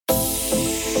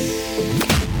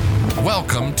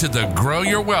Welcome to the Grow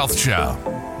Your Wealth Show,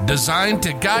 designed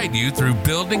to guide you through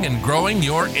building and growing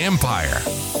your empire.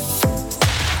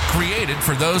 Created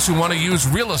for those who want to use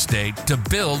real estate to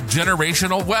build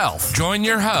generational wealth. Join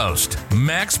your host,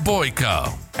 Max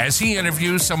Boyko, as he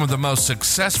interviews some of the most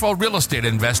successful real estate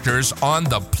investors on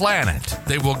the planet.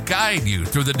 They will guide you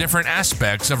through the different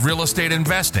aspects of real estate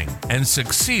investing and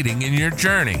succeeding in your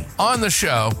journey. On the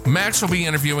show, Max will be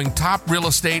interviewing top real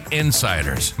estate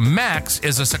insiders. Max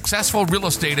is a successful real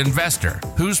estate investor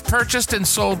who's purchased and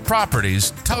sold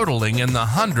properties totaling in the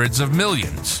hundreds of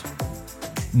millions.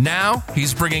 Now,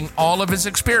 he's bringing all of his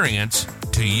experience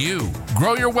to you.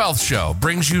 Grow Your Wealth Show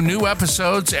brings you new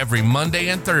episodes every Monday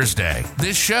and Thursday.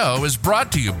 This show is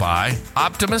brought to you by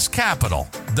Optimus Capital,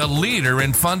 the leader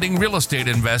in funding real estate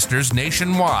investors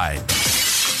nationwide.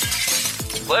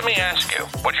 Let me ask you,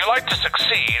 would you like to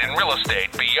succeed in real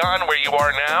estate beyond where you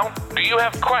are now? Do you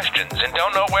have questions and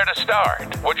don't know where to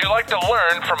start? Would you like to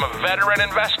learn from a veteran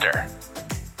investor?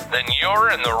 Then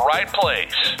you're in the right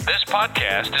place. This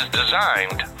podcast is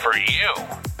designed for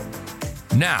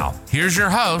you. Now, here's your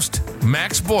host,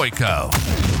 Max Boyko.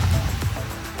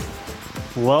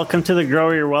 Welcome to the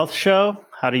Grow Your Wealth Show,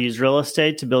 how to use real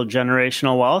estate to build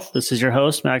generational wealth. This is your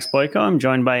host, Max Boyko. I'm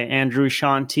joined by Andrew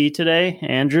Sean T today.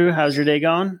 Andrew, how's your day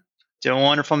going? Doing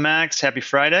wonderful, Max. Happy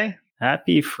Friday.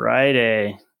 Happy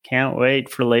Friday. Can't wait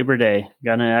for Labor Day.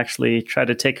 Gonna actually try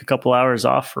to take a couple hours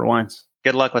off for once.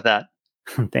 Good luck with that.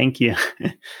 Thank you.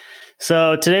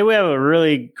 So today we have a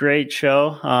really great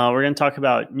show. We're going to talk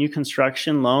about new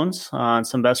construction loans,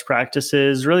 some best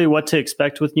practices, really what to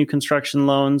expect with new construction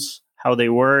loans, how they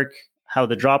work, how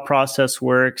the draw process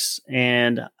works,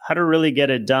 and how to really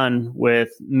get it done with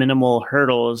minimal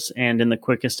hurdles and in the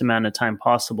quickest amount of time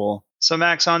possible. So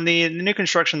Max, on the new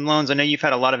construction loans, I know you've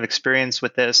had a lot of experience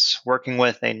with this, working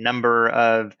with a number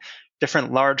of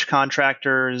different large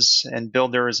contractors and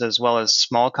builders as well as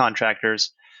small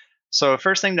contractors. So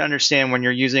first thing to understand when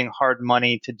you're using hard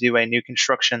money to do a new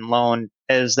construction loan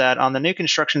is that on the new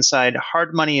construction side,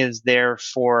 hard money is there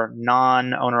for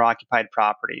non-owner occupied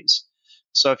properties.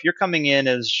 So if you're coming in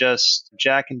as just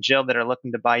Jack and Jill that are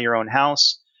looking to buy your own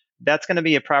house, that's going to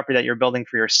be a property that you're building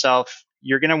for yourself.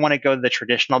 You're going to want to go the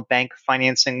traditional bank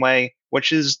financing way,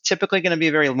 which is typically going to be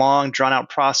a very long, drawn out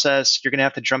process. You're going to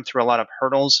have to jump through a lot of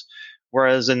hurdles.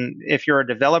 Whereas if you're a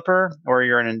developer or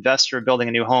you're an investor building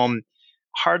a new home,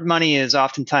 hard money is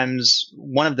oftentimes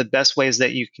one of the best ways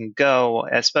that you can go,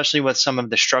 especially with some of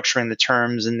the structuring, the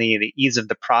terms, and the ease of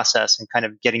the process and kind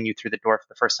of getting you through the door for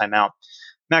the first time out.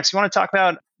 Max, you want to talk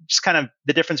about just kind of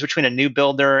the difference between a new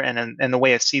builder and the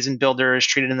way a seasoned builder is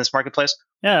treated in this marketplace?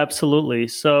 Yeah, absolutely.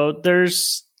 So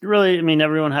there's really,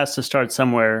 everyone has to start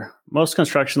somewhere. Most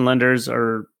construction lenders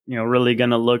are, really going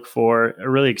to look for a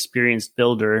really experienced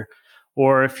builder.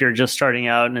 Or if you're just starting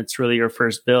out and it's really your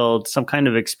first build, some kind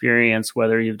of experience,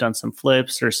 whether you've done some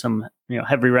flips or some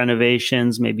heavy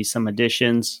renovations, maybe some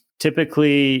additions.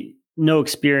 Typically, no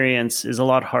experience is a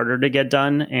lot harder to get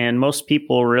done. And most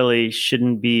people really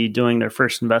shouldn't be doing their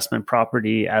first investment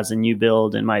property as a new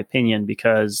build, in my opinion,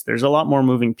 because there's a lot more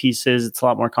moving pieces. It's a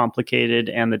lot more complicated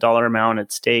and the dollar amount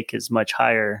at stake is much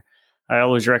higher. I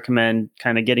always recommend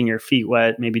kind of getting your feet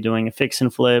wet, maybe doing a fix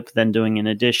and flip, then doing an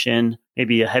addition,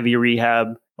 maybe a heavy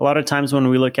rehab. A lot of times when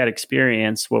we look at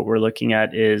experience, what we're looking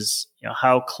at is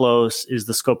how close is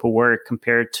the scope of work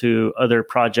compared to other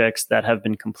projects that have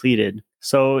been completed.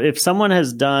 So if someone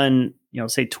has done,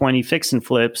 say 20 fix and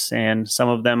flips, and some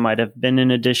of them might have been an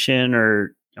addition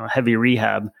or heavy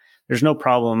rehab, there's no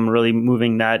problem really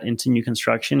moving that into new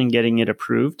construction and getting it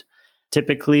approved.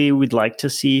 Typically, we'd like to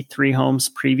see 3 homes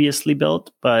previously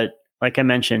built, but like I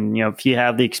mentioned, if you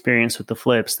have the experience with the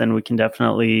flips, then we can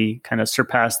definitely kind of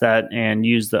surpass that and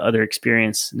use the other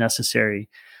experience necessary.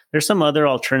 There's some other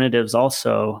alternatives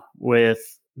also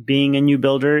with being a new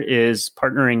builder is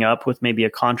partnering up with maybe a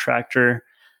contractor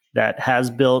that has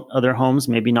built other homes,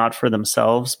 maybe not for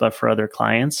themselves, but for other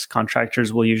clients.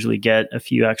 Contractors will usually get a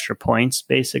few extra points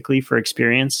basically for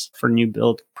experience for new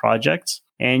build projects.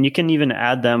 And you can even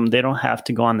add them. They don't have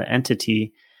to go on the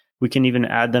entity. We can even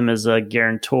add them as a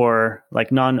guarantor,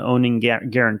 like non-owning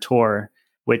guarantor,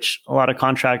 which a lot of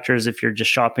contractors, if you're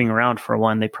just shopping around for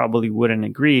one, they probably wouldn't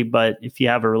agree. But if you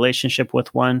have a relationship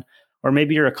with one, or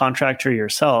maybe you're a contractor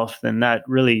yourself, then that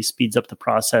really speeds up the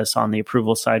process on the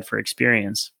approval side for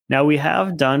experience. Now, we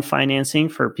have done financing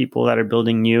for people that are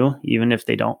building new, even if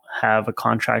they don't have a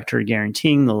contractor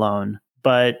guaranteeing the loan.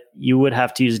 But you would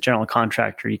have to use a general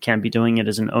contractor. You can't be doing it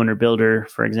as an owner builder,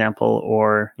 for example,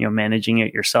 or managing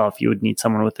it yourself. You would need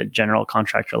someone with a general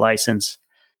contractor license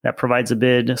that provides a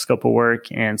bid, a scope of work,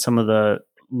 and some of the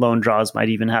loan draws might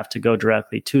even have to go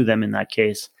directly to them in that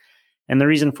case. And the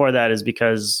reason for that is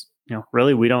because,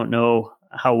 really we don't know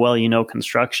how well you know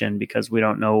construction because we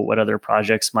don't know what other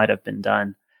projects might have been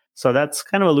done. So that's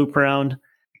kind of a loop around.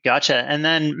 Gotcha. And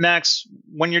then Max,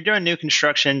 when you're doing new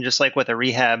construction, just like with a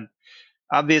rehab,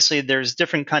 obviously there's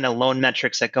different kind of loan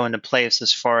metrics that go into place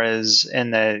as far as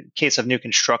in the case of new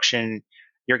construction,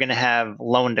 you're going to have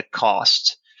loan to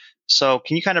cost. So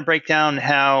can you kind of break down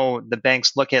how the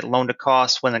banks look at loan to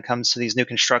cost when it comes to these new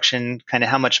construction, kind of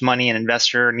how much money an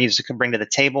investor needs to bring to the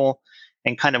table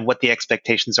and kind of what the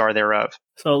expectations are thereof?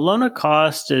 So loan to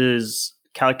cost is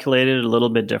calculated a little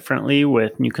bit differently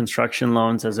with new construction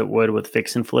loans as it would with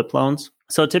fix and flip loans.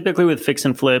 So typically with fix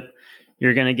and flip,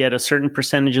 you're going to get a certain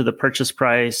percentage of the purchase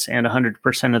price and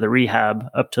 100% of the rehab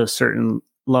up to a certain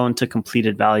loan to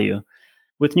completed value.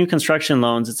 With new construction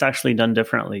loans, it's actually done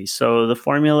differently. So the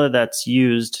formula that's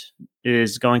used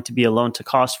is going to be a loan to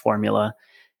cost formula.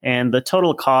 And the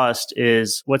total cost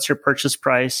is what's your purchase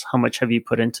price? How much have you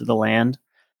put into the land?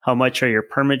 How much are your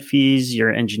permit fees,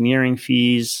 your engineering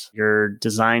fees, your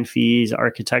design fees,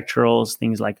 architecturals,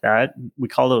 things like that? We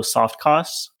call those soft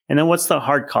costs. And then what's the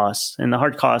hard costs? And the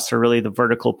hard costs are really the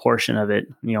vertical portion of it,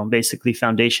 basically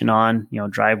foundation on,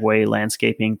 driveway,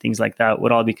 landscaping, things like that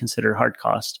would all be considered hard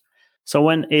cost. So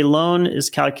when a loan is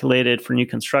calculated for new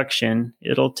construction,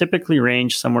 it'll typically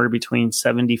range somewhere between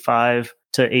 75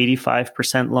 to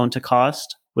 85% loan to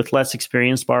cost. With less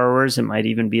experienced borrowers, it might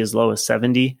even be as low as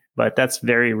 70, but that's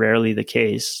very rarely the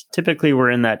case. Typically,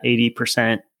 we're in that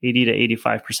 80% to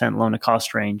 85% loan to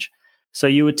cost range. So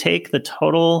you would take the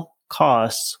total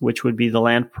costs, which would be the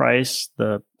land price,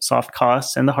 the soft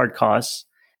costs, and the hard costs.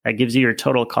 That gives you your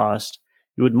total cost.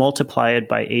 You would multiply it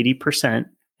by 80%,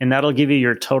 and that'll give you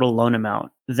your total loan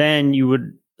amount. Then you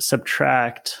would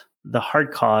subtract the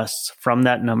hard costs from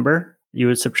that number. You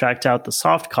would subtract out the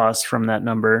soft costs from that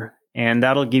number, and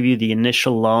that'll give you the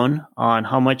initial loan on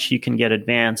how much you can get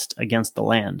advanced against the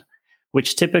land,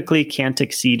 which typically can't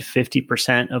exceed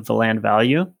 50% of the land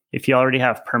value. If you already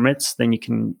have permits, then you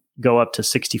can go up to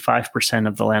 65%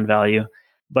 of the land value.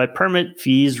 But permit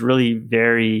fees really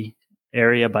vary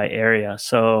area by area.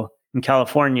 So in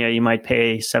California, you might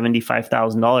pay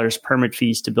 $75,000 permit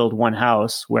fees to build one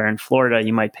house, where in Florida,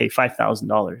 you might pay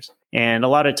 $5,000. And a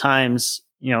lot of times,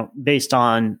 based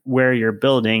on where you're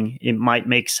building, it might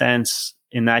make sense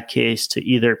in that case to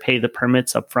either pay the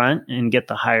permits up front and get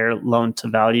the higher loan to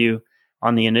value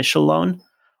on the initial loan.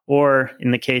 Or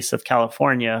in the case of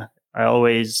California, I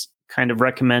always kind of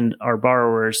recommend our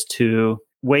borrowers to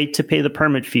wait to pay the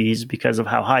permit fees because of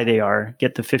how high they are,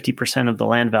 get the 50% of the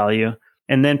land value,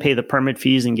 and then pay the permit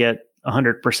fees and get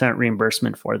 100%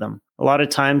 reimbursement for them. A lot of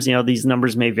times, these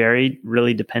numbers may vary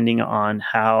really depending on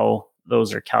how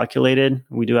those are calculated.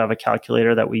 We do have a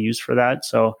calculator that we use for that.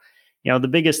 So, the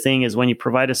biggest thing is when you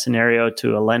provide a scenario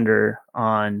to a lender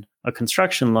on a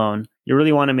construction loan, you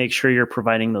really want to make sure you're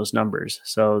providing those numbers.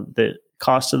 So the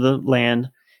cost of the land,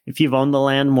 if you've owned the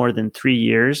land more than 3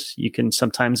 years, you can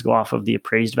sometimes go off of the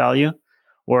appraised value.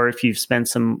 Or if you've spent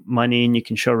some money and you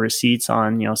can show receipts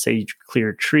on, say you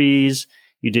cleared trees,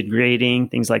 you did grading,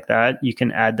 things like that, you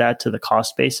can add that to the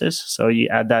cost basis. So you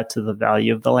add that to the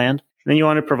value of the land. Then you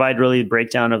want to provide really a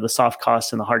breakdown of the soft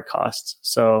costs and the hard costs.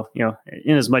 So,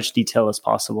 in as much detail as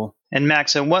possible. And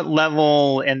Max, at what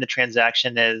level in the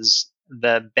transaction is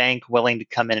the bank willing to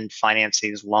come in and finance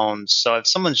these loans? So if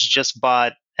someone's just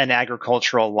bought an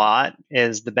agricultural lot,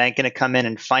 is the bank going to come in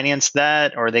and finance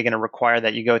that? Or are they going to require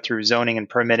that you go through zoning and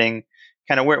permitting?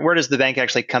 Kind of where does the bank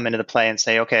actually come into the play and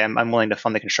say, okay, I'm willing to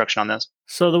fund the construction on this?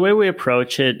 So the way we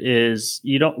approach it is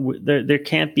there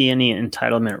can't be any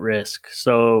entitlement risk.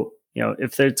 So,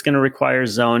 if it's going to require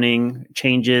zoning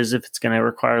changes, if it's going to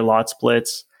require lot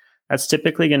splits, that's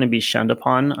typically going to be shunned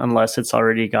upon unless it's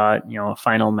already got, a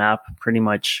final map pretty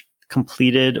much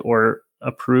completed or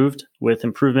approved with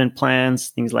improvement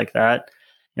plans, things like that.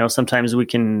 Sometimes we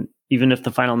can, even if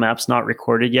the final map's not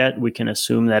recorded yet, we can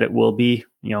assume that it will be,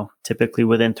 typically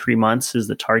within 3 months is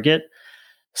the target.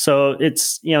 So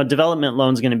it's, development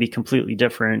loans going to be completely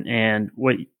different. And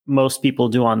what most people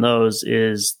do on those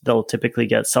is they'll typically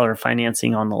get seller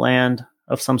financing on the land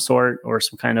of some sort or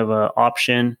some kind of a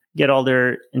option, get all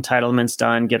their entitlements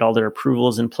done, get all their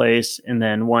approvals in place. And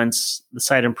then once the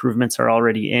site improvements are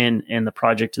already in and the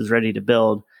project is ready to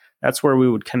build, that's where we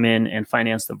would come in and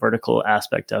finance the vertical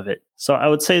aspect of it. So I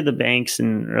would say the banks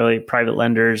and really private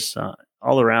lenders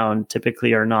all around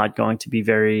typically are not going to be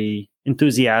very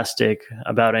enthusiastic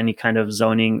about any kind of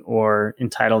zoning or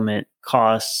entitlement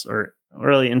costs or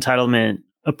really entitlement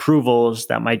approvals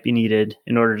that might be needed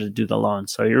in order to do the loan.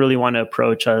 So you really want to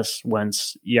approach us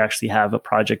once you actually have a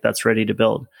project that's ready to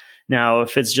build. Now,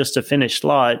 if it's just a finished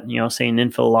lot, say an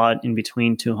infill lot in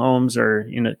between two homes or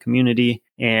in a community,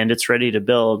 and it's ready to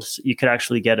build, you could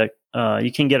actually get a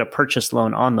purchase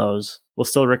loan on those. We'll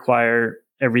still require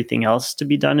everything else to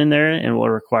be done in there, and we'll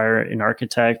require an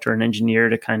architect or an engineer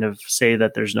to kind of say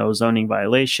that there's no zoning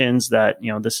violations, that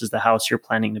this is the house you're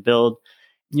planning to build.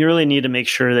 You really need to make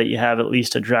sure that you have at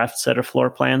least a draft set of floor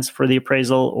plans for the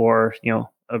appraisal, or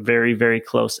a very, very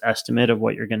close estimate of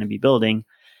what you're going to be building.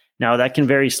 Now, that can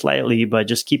vary slightly, but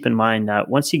just keep in mind that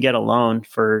once you get a loan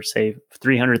for, say,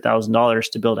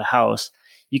 $300,000 to build a house,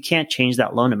 you can't change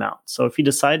that loan amount. So if you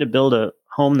decide to build a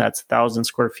home that's 1,000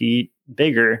 square feet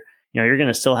bigger, you're going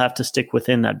to still have to stick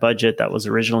within that budget that was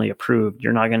originally approved.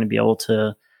 You're not going to be able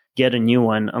to get a new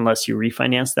one unless you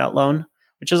refinance that loan,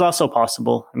 which is also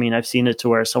possible. I mean, I've seen it to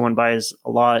where someone buys a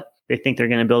lot, they think they're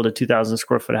going to build a 2,000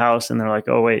 square foot house, and they're like,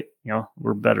 oh, wait,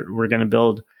 we're going to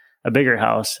build a bigger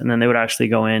house. And then they would actually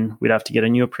go in, we'd have to get a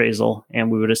new appraisal,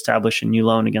 and we would establish a new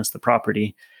loan against the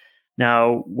property.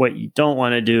 Now, what you don't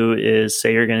want to do is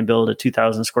say you're going to build a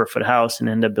 2,000 square foot house and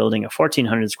end up building a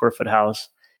 1,400 square foot house,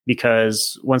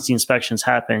 because once the inspections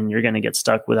happen, you're going to get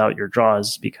stuck without your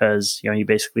draws, because you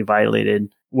basically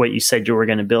violated what you said you were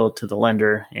going to build to the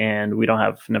lender, and we don't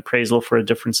have an appraisal for a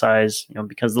different size,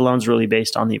 because the loan's really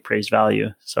based on the appraised value.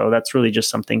 So that's really just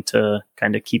something to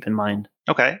kind of keep in mind.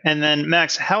 Okay. And then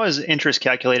Max, how is interest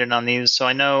calculated on these? So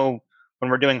I know when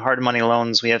we're doing hard money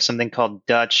loans, we have something called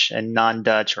Dutch and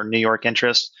non-Dutch or New York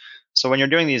interest. So when you're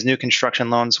doing these new construction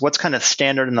loans, what's kind of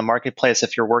standard in the marketplace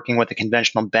if you're working with a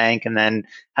conventional bank? And then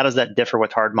how does that differ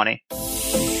with hard money?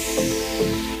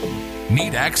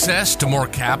 Need access to more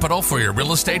capital for your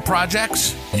real estate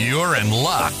projects? You're in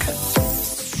luck.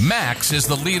 Max is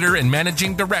the leader and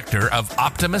managing director of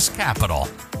Optimus Capital,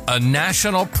 a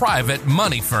national private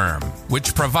money firm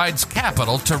which provides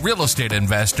capital to real estate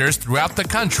investors throughout the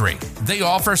country. They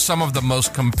offer some of the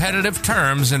most competitive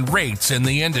terms and rates in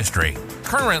the industry.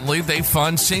 Currently, they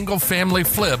fund single-family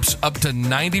flips up to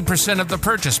 90% of the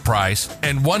purchase price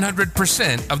and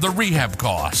 100% of the rehab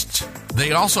costs.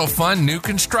 They also fund new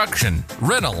construction,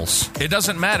 rentals. It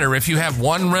doesn't matter if you have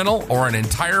one rental or an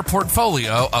entire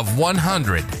portfolio of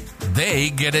 100. They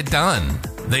get it done.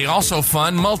 They also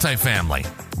fund multifamily,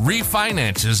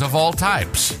 refinances of all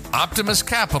types. Optimus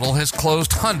Capital has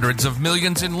closed hundreds of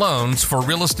millions in loans for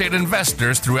real estate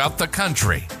investors throughout the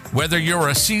country. Whether you're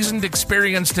a seasoned,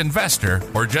 experienced investor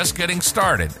or just getting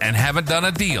started and haven't done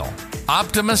a deal,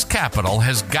 Optimus Capital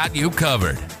has got you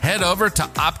covered. Head over to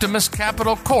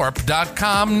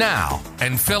OptimusCapitalCorp.com now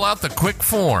and fill out the quick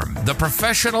form. The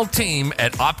professional team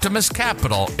at Optimus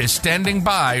Capital is standing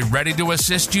by, ready to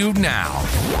assist you now.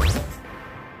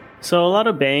 So a lot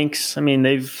of banks,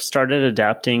 they've started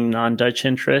adapting non-Dutch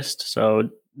interest. So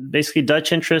basically,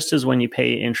 Dutch interest is when you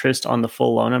pay interest on the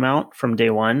full loan amount from day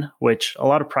one, which a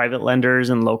lot of private lenders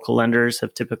and local lenders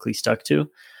have typically stuck to.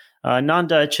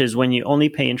 Non-Dutch is when you only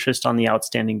pay interest on the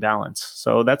outstanding balance.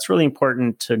 So that's really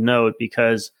important to note,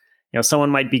 because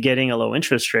someone might be getting a low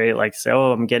interest rate, like say,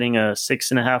 oh, I'm getting a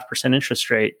 6.5%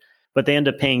 interest rate, but they end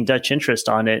up paying Dutch interest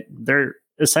on it. They're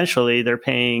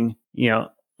paying,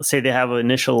 let's say they have an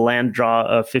initial land draw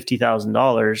of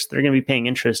 $50,000, they're going to be paying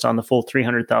interest on the full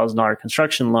 $300,000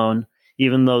 construction loan,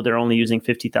 even though they're only using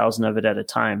 $50,000 of it at a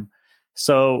time.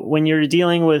 So when you're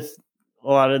dealing with a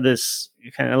lot of this,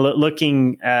 you're kind of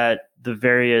looking at the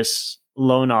various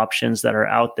loan options that are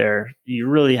out there, you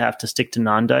really have to stick to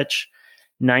non-Dutch.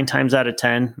 9 times out of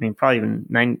 10, probably even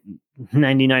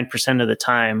 99% of the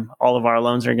time, all of our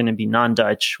loans are going to be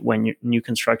non-Dutch when new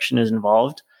construction is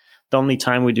involved. The only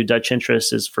time we do Dutch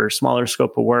interest is for smaller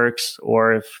scope of works,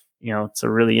 or if it's a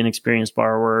really inexperienced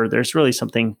borrower, there's really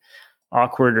something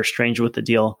awkward or strange with the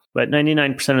deal. But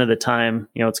 99% of the time,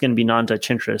 it's going to be non-Dutch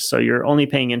interest. So you're only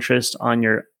paying interest on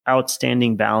your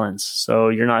outstanding balance. So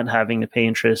you're not having to pay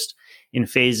interest in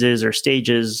phases or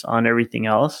stages on everything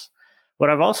else. What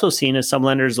I've also seen is some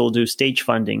lenders will do stage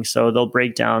funding. So they'll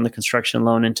break down the construction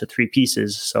loan into 3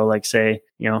 pieces. So like say,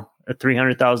 a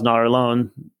 $300,000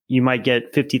 loan, you might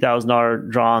get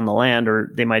 $50,000 draw on the land, or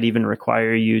they might even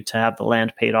require you to have the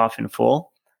land paid off in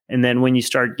full. And then when you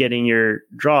start getting your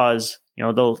draws,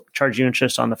 they'll charge you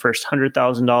interest on the first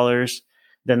 $100,000.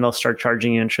 Then they'll start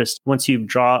charging you interest. Once you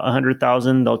draw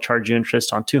 $100,000, they'll charge you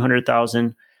interest on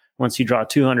 $200,000. Once you draw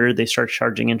 $200,000, they start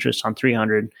charging interest on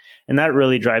 $300,000. And that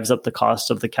really drives up the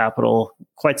cost of the capital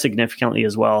quite significantly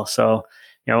as well. So,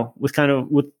 with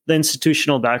the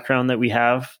institutional background that we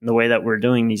have, and the way that we're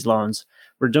doing these loans,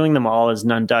 we're doing them all as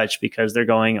non-Dutch because they're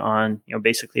going on,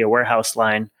 basically a warehouse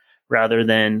line rather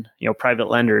than, private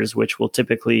lenders, which will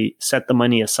typically set the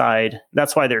money aside.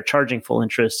 That's why they're charging full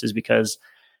interest, is because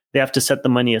they have to set the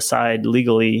money aside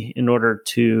legally in order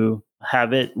to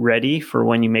have it ready for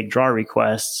when you make draw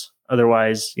requests.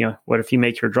 Otherwise, what if you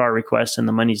make your draw request and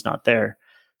the money's not there?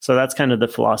 So that's kind of the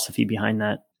philosophy behind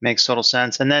that. Makes total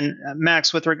sense. And then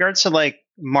Max, with regards to like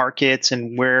markets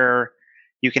and where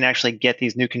you can actually get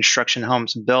these new construction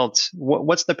homes built,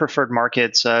 what's the preferred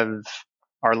markets of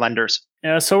our lenders?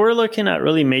 Yeah, so we're looking at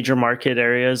really major market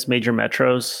areas, major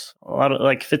metros. A lot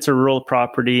of if it's a rural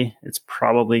property, it's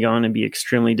probably going to be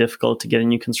extremely difficult to get a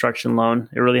new construction loan.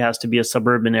 It really has to be a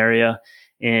suburban area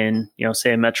in,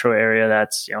 say a metro area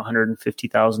that's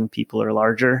 150,000 people or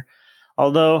larger.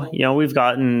 Although, we've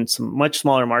gotten some much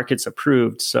smaller markets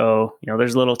approved. So,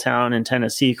 there's a little town in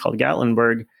Tennessee called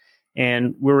Gatlinburg,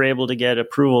 and we were able to get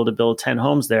approval to build 10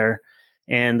 homes there.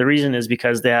 And the reason is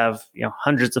because they have,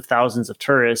 hundreds of thousands of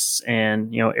tourists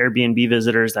and, Airbnb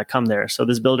visitors that come there. So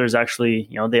this builder is actually,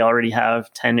 they already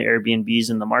have 10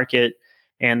 Airbnbs in the market,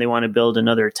 and they want to build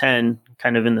another 10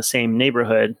 kind of in the same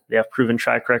neighborhood. They have proven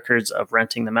track records of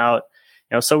renting them out.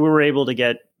 So we were able to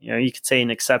get, you could say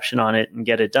an exception on it and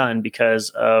get it done because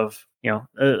of,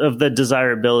 of the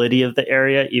desirability of the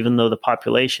area, even though the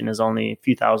population is only a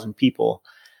few thousand people.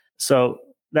 So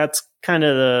that's kind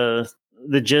of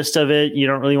the gist of it. You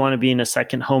don't really want to be in a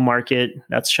second home market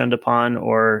that's shunned upon,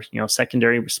 or,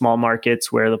 secondary small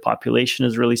markets where the population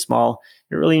is really small.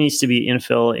 It really needs to be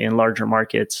infill in larger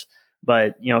markets.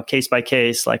 But, case by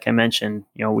case, like I mentioned,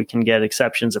 we can get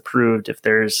exceptions approved if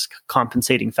there's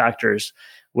compensating factors,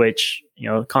 which,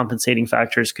 compensating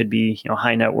factors could be,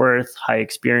 high net worth, high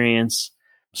experience,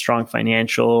 strong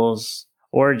financials,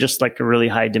 or just like a really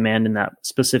high demand in that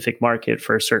specific market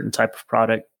for a certain type of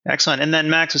product. Excellent. And then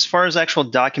Max, as far as actual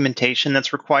documentation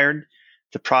that's required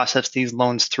to process these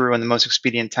loans through in the most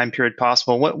expedient time period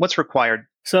possible, what's required?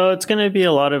 So it's going to be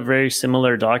a lot of very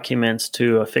similar documents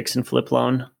to a fix and flip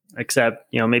loan, except,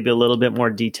 maybe a little bit more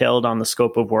detailed on the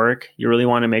scope of work. You really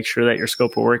want to make sure that your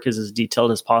scope of work is as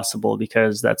detailed as possible,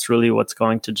 because that's really what's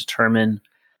going to determine,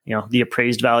 the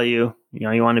appraised value.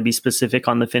 You want to be specific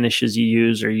on the finishes you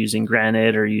use. Are you using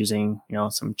granite or using,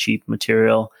 some cheap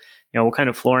material? What kind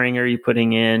of flooring are you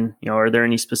putting in? Are there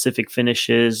any specific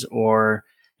finishes, or,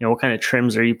 what kind of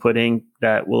trims are you putting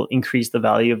that will increase the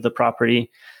value of the property?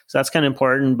 So that's kind of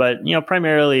important. But,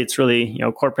 primarily it's really,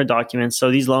 corporate documents.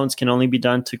 So these loans can only be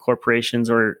done to corporations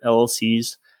or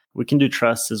LLCs. We can do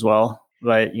trusts as well,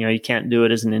 but, you can't do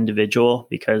it as an individual,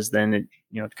 because then it,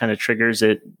 it kind of triggers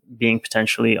it being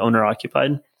potentially owner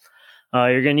occupied.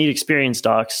 You're going to need experience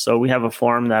docs. So we have a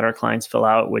form that our clients fill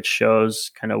out, which shows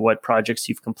kind of what projects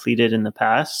you've completed in the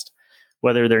past,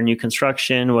 whether they're new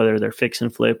construction, whether they're fix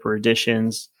and flip or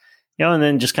additions, and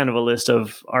then just kind of a list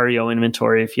of REO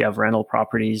inventory. If you have rental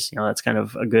properties, that's kind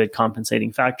of a good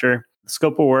compensating factor. The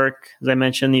scope of work, as I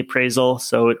mentioned, the appraisal.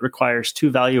 So it requires 2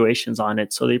 valuations on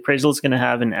it. So the appraisal is going to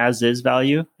have an as-is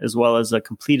value as well as a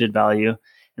completed value.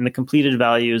 And the completed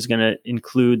value is going to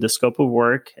include the scope of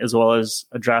work as well as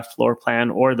a draft floor plan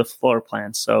or the floor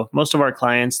plan. So most of our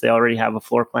clients, they already have a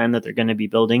floor plan that they're going to be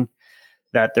building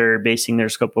that they're basing their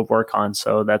scope of work on.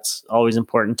 So that's always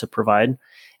important to provide.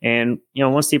 And,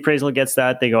 once the appraisal gets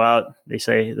that, they go out, they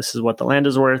say, this is what the land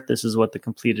is worth. This is what the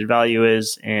completed value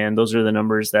is. And those are the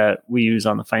numbers that we use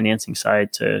on the financing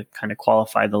side to kind of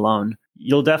qualify the loan.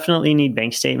 You'll definitely need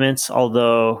bank statements,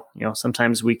 although,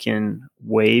 sometimes we can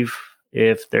waive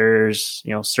if there's,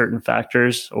 certain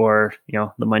factors, or,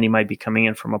 the money might be coming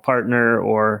in from a partner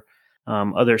or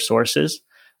other sources.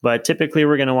 But typically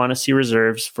we're going to want to see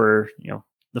reserves for,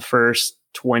 the first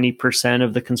 20%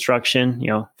 of the construction,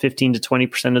 15 to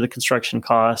 20% of the construction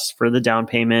costs for the down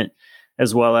payment,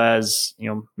 as well as,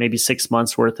 maybe 6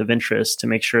 months worth of interest to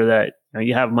make sure that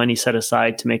you have money set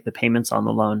aside to make the payments on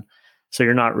the loan. So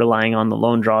you're not relying on the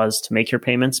loan draws to make your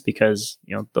payments, because,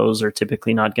 those are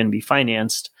typically not going to be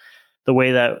financed the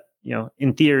way that,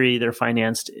 in theory they're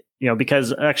financed,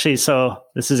 because actually, so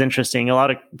this is interesting. A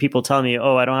lot of people tell me,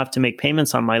 oh, I don't have to make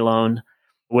payments on my loan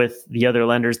with the other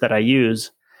lenders that I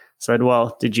use. Said,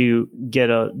 well, did you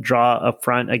get a draw up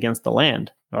front against the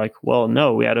land? They're like, well,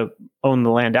 no, we had to own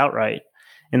the land outright.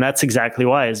 And that's exactly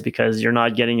why, is because you're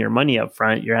not getting your money up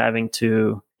front. You're having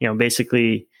to,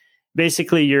 basically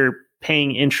you're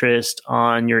paying interest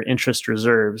on your interest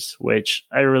reserves, which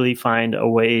I really find a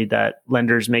way that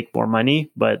lenders make more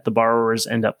money, but the borrowers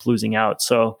end up losing out.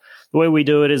 So the way we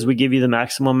do it is we give you the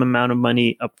maximum amount of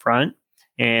money up front,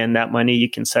 and that money you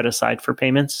can set aside for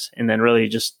payments, and then really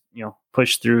just,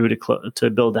 push through to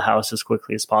build the house as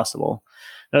quickly as possible.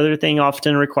 Another thing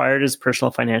often required is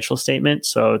personal financial statement.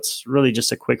 So it's really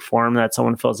just a quick form that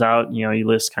someone fills out. You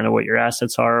list kind of what your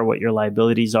assets are, what your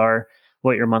liabilities are,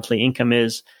 what your monthly income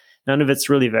is. None of it's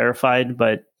really verified,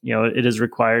 but it is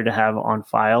required to have on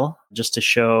file just to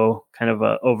show kind of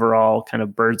a overall kind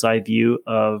of bird's eye view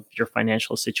of your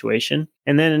financial situation.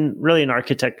 And then really an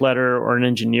architect letter or an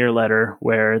engineer letter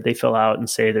where they fill out and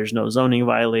say there's no zoning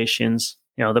violations.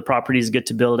 The property is good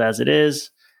to build as it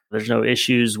is. There's no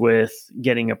issues with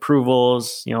getting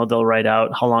approvals. They'll write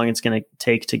out how long it's going to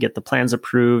take to get the plans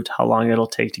approved, how long it'll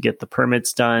take to get the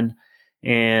permits done,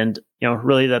 and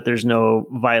really that there's no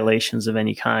violations of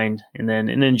any kind. And then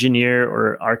an engineer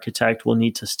or architect will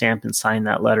need to stamp and sign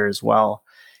that letter as well.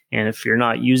 And if you're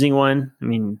not using one,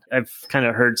 I've kind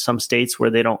of heard some states where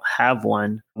they don't have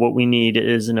one. What we need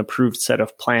is an approved set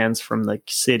of plans from the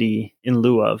city in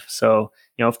lieu of. So,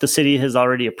 if the city has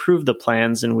already approved the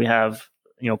plans and we have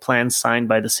plans signed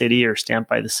by the city or stamped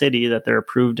by the city that they're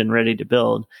approved and ready to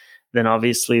build, then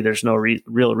obviously there's no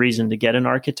real reason to get an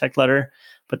architect letter.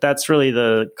 But that's really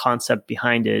the concept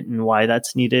behind it, and why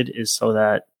that's needed is so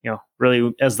that,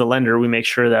 really as the lender, we make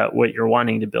sure that what you're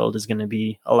wanting to build is going to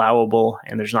be allowable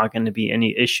and there's not going to be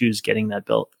any issues getting that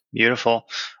built. Beautiful.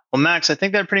 Well, Max, I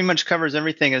think that pretty much covers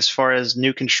everything as far as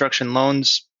new construction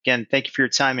loans. Again, thank you for your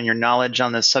time and your knowledge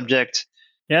on this subject.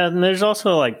 Yeah, and there's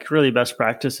also really best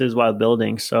practices while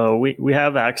building. So we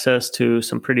have access to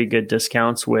some pretty good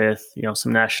discounts with,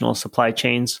 some national supply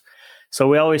chains. So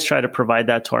we always try to provide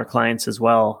that to our clients as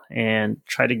well and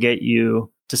try to get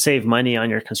you to save money on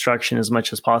your construction as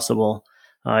much as possible.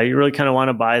 You really kind of want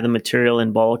to buy the material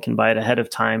in bulk and buy it ahead of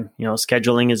time.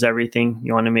 Scheduling is everything.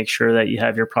 You want to make sure that you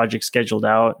have your project scheduled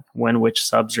out, when which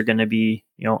subs are going to be,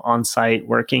 on site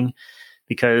working,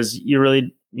 because you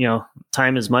really,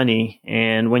 time is money.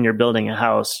 And when you're building a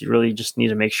house, you really just need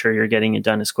to make sure you're getting it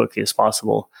done as quickly as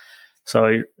possible.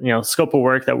 So, scope of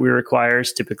work that we require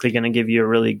is typically going to give you a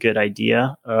really good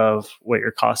idea of what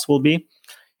your costs will be.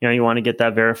 You want to get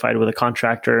that verified with a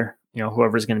contractor,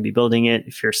 whoever's going to be building it.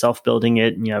 If you're self-building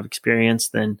it and you have experience,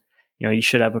 then, you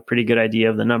should have a pretty good idea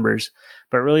of the numbers.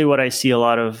 But really what I see a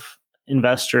lot of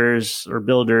investors or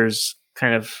builders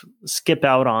kind of skip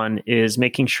out on is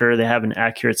making sure they have an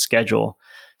accurate schedule.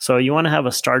 So you want to have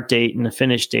a start date and a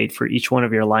finish date for each one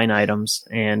of your line items.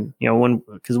 And,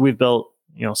 because we've built,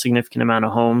 significant amount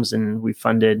of homes and we've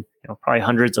funded, probably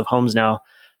hundreds of homes now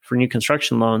for new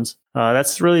construction loans.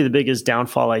 That's really the biggest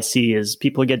downfall I see is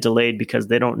people get delayed because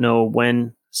they don't know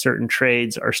when certain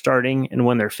trades are starting and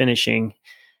when they're finishing.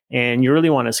 And you really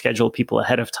want to schedule people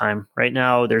ahead of time. Right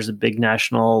now, there's a big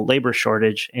national labor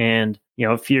shortage. And,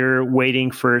 if you're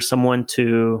waiting for someone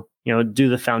to, do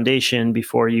the foundation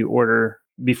before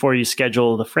you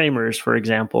schedule the framers, for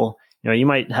example, you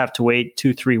might have to wait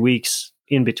 2-3 weeks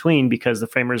in between because the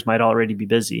framers might already be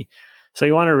busy. So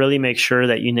you want to really make sure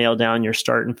that you nail down your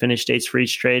start and finish dates for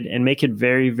each trade and make it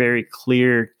very, very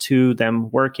clear to them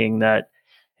working that,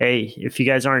 hey, if you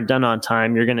guys aren't done on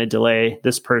time, you're going to delay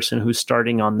this person who's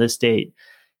starting on this date.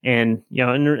 And,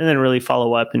 and then really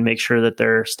follow up and make sure that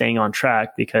they're staying on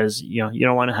track because, you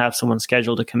don't want to have someone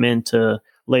scheduled to come in to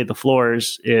lay the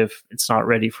floors if it's not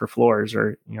ready for floors,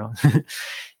 or,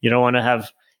 you don't want to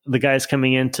have the guys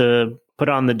coming in to put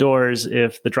on the doors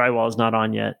if the drywall is not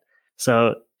on yet.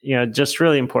 So, just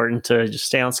really important to just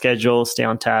stay on schedule, stay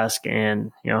on task.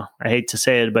 And, I hate to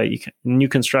say it, but new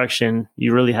construction,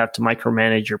 you really have to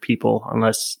micromanage your people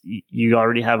unless you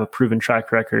already have a proven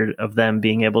track record of them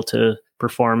being able to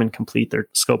perform and complete their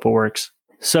scope of works.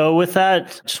 So with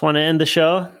that, just want to end the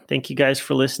show. Thank you guys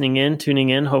for tuning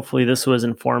in. Hopefully this was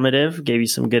informative, gave you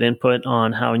some good input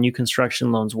on how new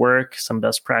construction loans work, some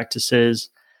best practices,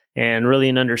 and really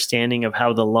an understanding of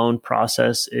how the loan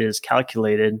process is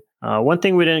calculated. One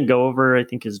thing we didn't go over, I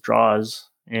think, is draws.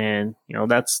 And,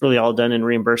 that's really all done in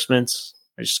reimbursements.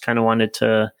 I just kind of wanted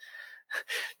to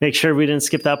make sure we didn't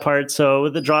skip that part. So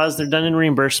with the draws, they're done in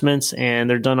reimbursements and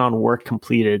they're done on work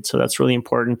completed. So that's really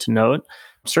important to note.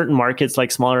 Certain markets, like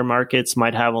smaller markets,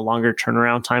 might have a longer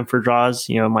turnaround time for draws.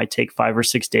 It might take 5 or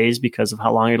 6 days because of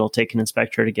how long it'll take an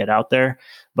inspector to get out there.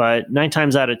 But 9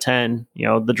 times out of 10,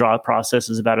 the draw process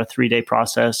is about a 3-day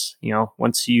process,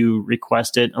 once you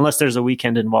request it, unless there's a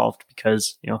weekend involved,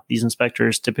 because, these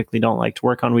inspectors typically don't like to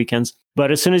work on weekends.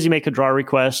 But as soon as you make a draw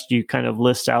request, you kind of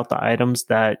list out the items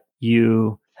that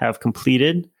you have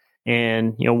completed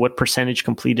and what percentage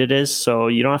completed is. So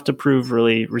you don't have to prove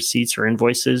really receipts or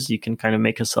invoices. You can kind of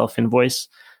make a self-invoice.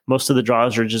 Most of the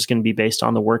draws are just going to be based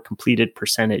on the work completed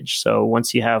percentage. So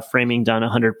once you have framing done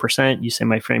 100%, you say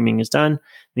my framing is done.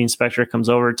 The inspector comes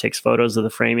over, takes photos of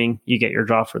the framing. You get your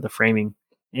draw for the framing.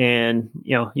 And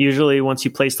usually once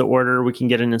you place the order, we can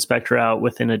get an inspector out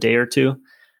within a day or two.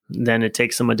 Then it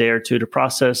takes them a day or two to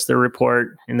process their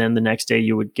report. And then the next day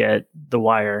you would get the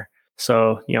wire.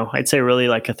 So, I'd say really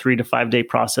like a 3 to 5 day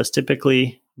process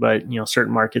typically, but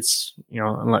certain markets,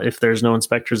 if there's no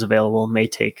inspectors available, may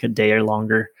take a day or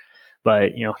longer.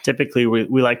 But typically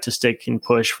we like to stick and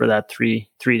push for that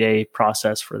three-day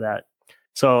process for that.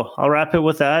 So I'll wrap it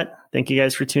with that. Thank you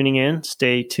guys for tuning in.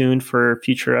 Stay tuned for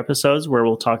future episodes where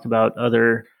we'll talk about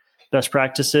other best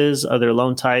practices, other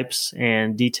loan types,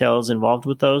 and details involved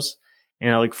with those.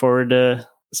 And I look forward to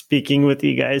speaking with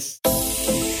you guys.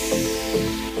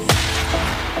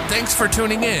 Thanks for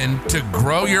tuning in to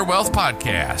Grow Your Wealth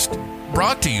Podcast,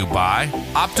 brought to you by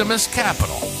Optimus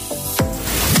Capital.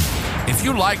 If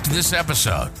you liked this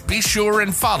episode, be sure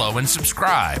and follow and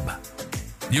subscribe.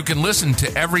 You can listen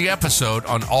to every episode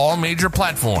on all major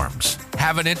platforms.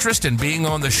 Have an interest in being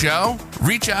on the show?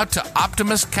 Reach out to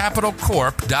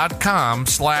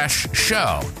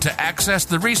optimuscapitalcorp.com/show to access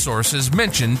the resources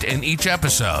mentioned in each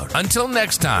episode. Until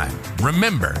next time,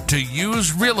 remember to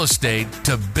use real estate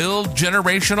to build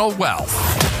generational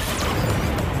wealth.